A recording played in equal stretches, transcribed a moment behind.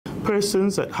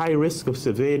Persons at high risk of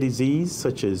severe disease,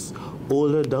 such as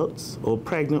older adults or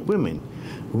pregnant women,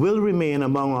 will remain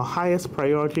among our highest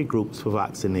priority groups for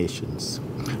vaccinations.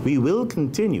 We will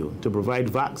continue to provide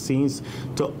vaccines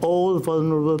to all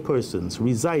vulnerable persons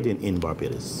residing in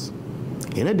Barbados.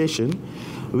 In addition,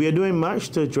 we are doing much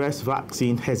to address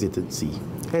vaccine hesitancy,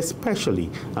 especially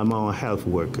among our health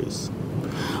workers.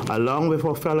 Along with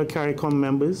our fellow CARICOM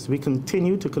members, we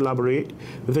continue to collaborate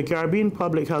with the Caribbean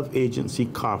Public Health Agency,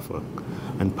 CARPHA,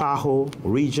 and PAHO,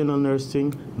 regional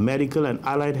nursing, medical and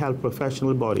allied health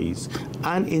professional bodies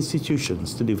and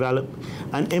institutions to develop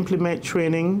and implement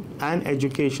training and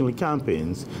educational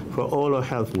campaigns for all our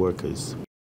health workers.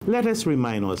 Let us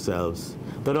remind ourselves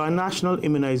that our national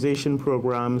immunization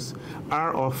programs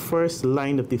are our first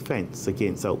line of defense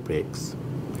against outbreaks.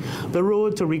 The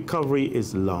road to recovery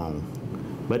is long,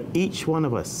 but each one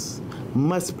of us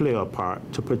must play our part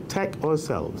to protect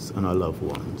ourselves and our loved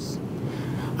ones.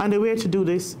 And the way to do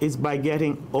this is by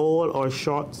getting all our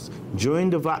shots during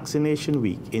the vaccination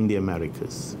week in the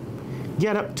Americas.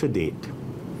 Get up to date.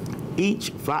 Each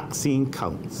vaccine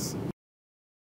counts.